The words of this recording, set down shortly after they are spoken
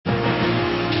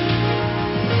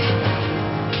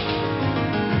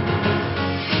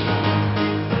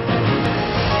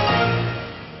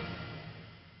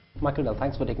Michael Dell,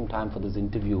 thanks for taking time for this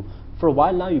interview. For a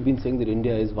while now, you've been saying that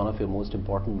India is one of your most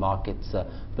important markets,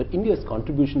 but India's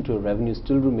contribution to your revenue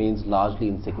still remains largely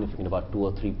insignificant, about 2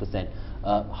 or 3%.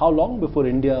 How long before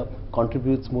India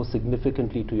contributes more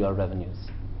significantly to your revenues?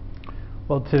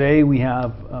 Well, today we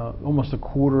have almost a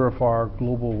quarter of our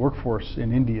global workforce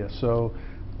in India, so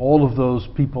all of those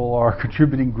people are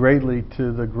contributing greatly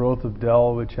to the growth of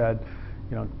Dell, which had,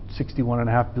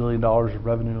 $61.5 billion of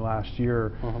revenue last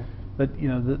year. But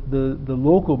the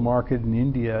local market in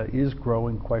India is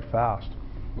growing quite fast.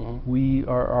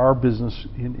 Our business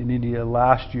in India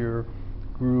last year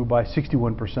grew by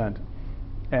 61%,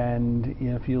 and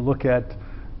if you look at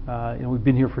we've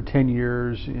been here for 10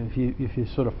 years. If you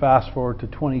sort of fast forward to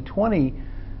 2020,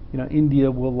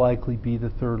 India will likely be the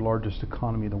third largest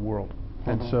economy in the world.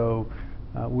 And so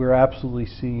we're absolutely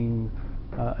seeing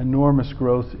enormous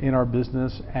growth in our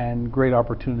business and great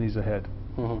opportunities ahead.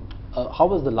 How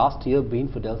was the last year been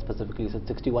for Dell specifically? You said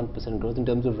 61% growth in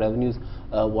terms of revenues.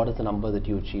 What is the number that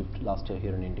you achieved last year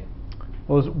here in India?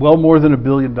 Well, it was well more than $1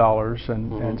 billion,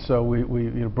 and so we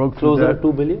broke through that. Closer to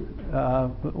 $2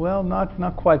 billion? Well,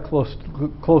 not quite closer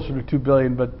to $2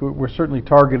 billion, but we're certainly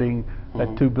targeting that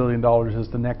 $2 billion as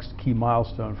the next key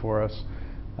milestone for us.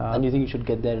 And you think you should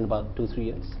get there in about 2-3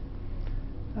 years?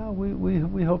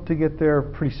 We hope to get there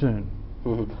pretty soon.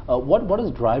 What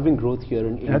is driving growth here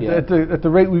in India? At the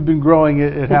rate we've been growing,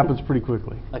 it happens pretty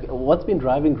quickly. Okay. What's been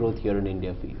driving growth here in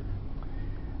India for you?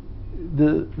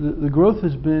 The growth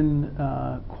has been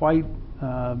quite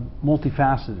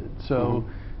multifaceted. So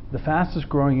the fastest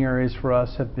growing areas for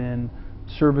us have been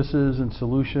services and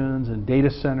solutions and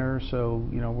data centers. So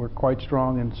we're quite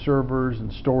strong in servers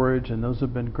and storage, and those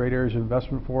have been great areas of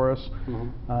investment for us.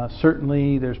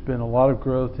 Certainly there's been a lot of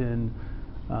growth in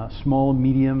small and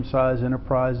medium-sized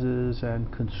enterprises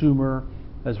and consumer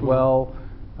as well.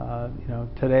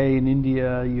 Today in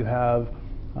India you have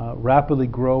rapidly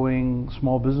growing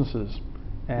small businesses,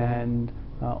 and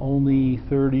only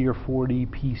 30 or 40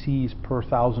 PCs per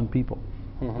 1,000 people.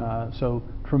 So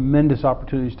tremendous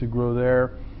opportunities to grow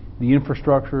there. The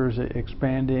infrastructure is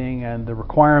expanding, and the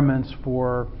requirements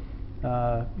for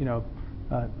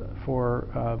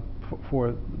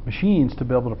machines to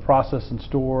be able to process and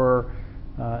store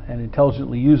and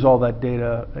intelligently use all that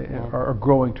data are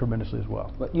growing tremendously as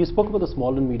well. But you spoke about the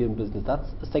small and medium business. That's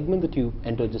a segment that you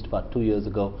entered just about 2 years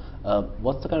ago.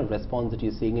 What's the kind of response that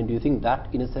you're seeing, and do you think that,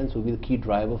 in a sense, will be the key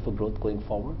driver for growth going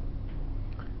forward?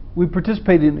 We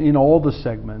participate in all the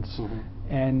segments,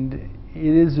 and it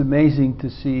is amazing to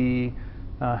see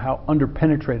how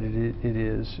underpenetrated it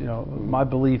is. My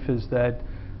belief is that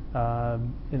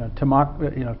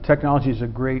technology is a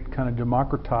great kind of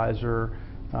democratizer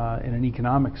in an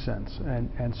economic sense,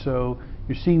 and so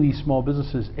you're seeing these small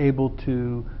businesses able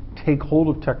to take hold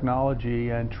of technology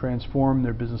and transform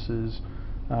their businesses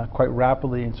quite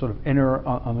rapidly and sort of enter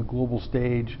on the global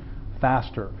stage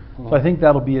faster. So I think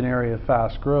that'll be an area of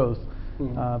fast growth,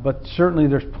 but certainly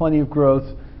there's plenty of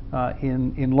growth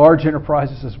in large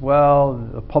enterprises as well.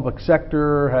 The public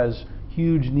sector has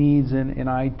huge needs in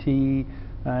IT,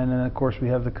 and then of course we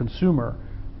have the consumer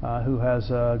who has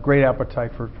a great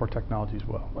appetite for technology as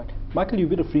well. Right. Michael, you've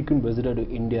been a frequent visitor to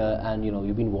India, and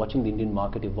you've been watching the Indian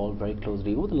market evolve very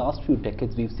closely. Over the last few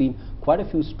decades, we've seen quite a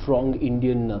few strong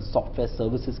Indian software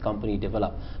services company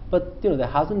develop, but there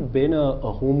hasn't been a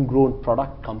homegrown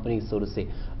product company, so to say.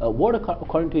 What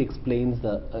according to you explains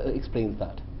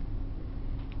that?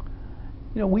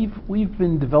 We've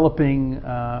been developing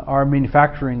our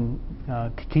manufacturing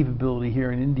capability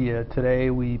here in India. Today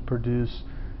we produce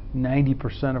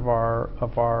 90% of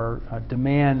our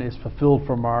demand is fulfilled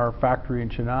from our factory in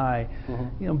Chennai.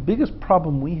 Biggest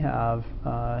problem we have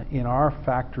in our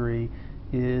factory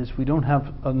is we don't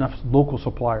have enough local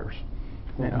suppliers,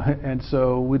 and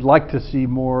so we'd like to see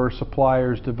more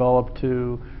suppliers develop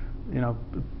to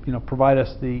provide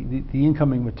us the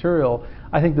incoming material.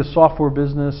 I think the software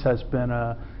business has been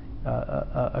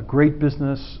a great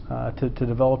business to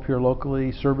develop here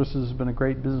locally. Services has been a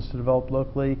great business to develop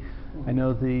locally. I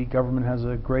know the government has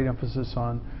a great emphasis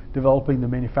on developing the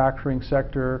manufacturing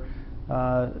sector.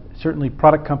 Certainly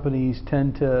product companies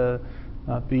tend to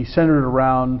be centered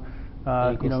around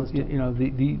the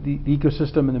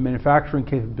ecosystem and the manufacturing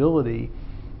capability.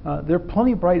 There are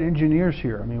plenty of bright engineers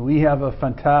here. I mean, we have a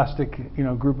fantastic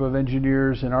group of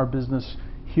engineers in our business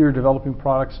here developing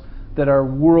products that are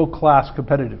world-class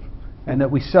competitive and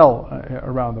that we sell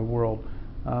around the world.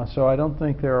 So I don't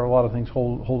think there are a lot of things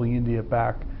holding India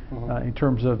back. in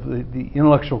terms of the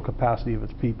intellectual capacity of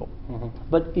its people.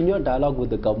 But in your dialogue with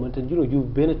the government, and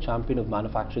you've been a champion of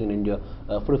manufacturing in India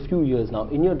for a few years now.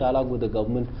 In your dialogue with the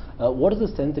government, what is the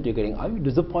sense that you're getting? Are you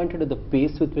disappointed at the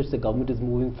pace with which the government is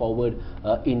moving forward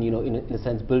in a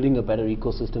sense, building a better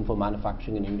ecosystem for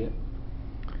manufacturing in India?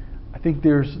 I think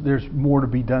there's more to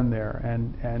be done there,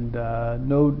 and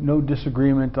no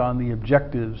disagreement on the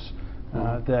objectives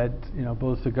that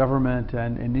both the government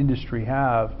and industry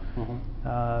have,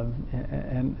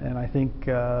 and I think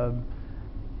there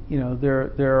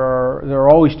are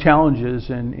always challenges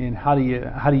in how do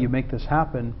you make this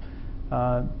happen,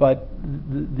 but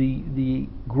the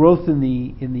growth in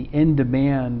the end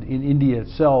demand in India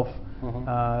itself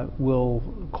will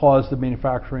cause the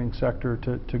manufacturing sector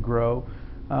to grow.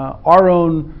 Our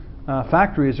own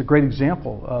factory is a great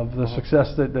example of the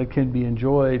success that can be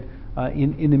enjoyed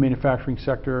in the manufacturing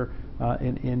sector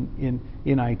in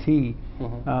IT,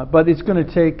 but it's going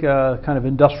to take kind of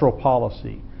industrial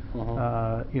policy,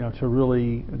 to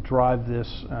really drive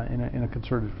this in a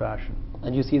concerted fashion.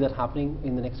 And you see that happening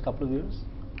in the next couple of years?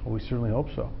 Well, we certainly hope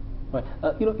so. Right.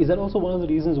 Is that also one of the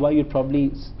reasons why you'd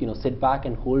probably sit back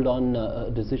and hold on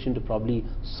a decision to probably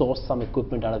source some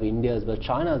equipment out of India as well?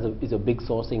 China is a big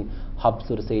sourcing hub,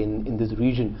 so to say, in this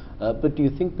region. But do you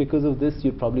think because of this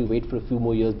you'd probably wait for a few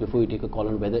more years before you take a call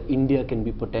on whether India can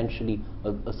be potentially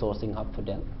a sourcing hub for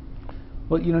Dell?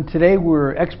 Well, today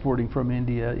we're exporting from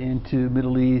India into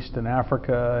Middle East and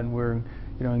Africa, and we're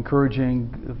encouraging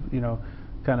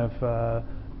kind of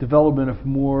development of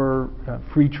more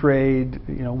free trade,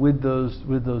 with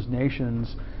those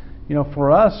nations. For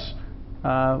us,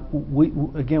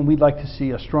 we'd like to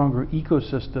see a stronger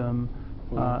ecosystem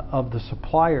of the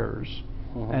suppliers,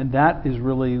 and that is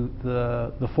really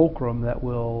the fulcrum that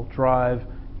will drive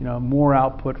more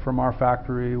output from our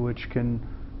factory, which can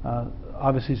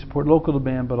obviously support local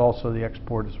demand, but also the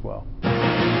export as well.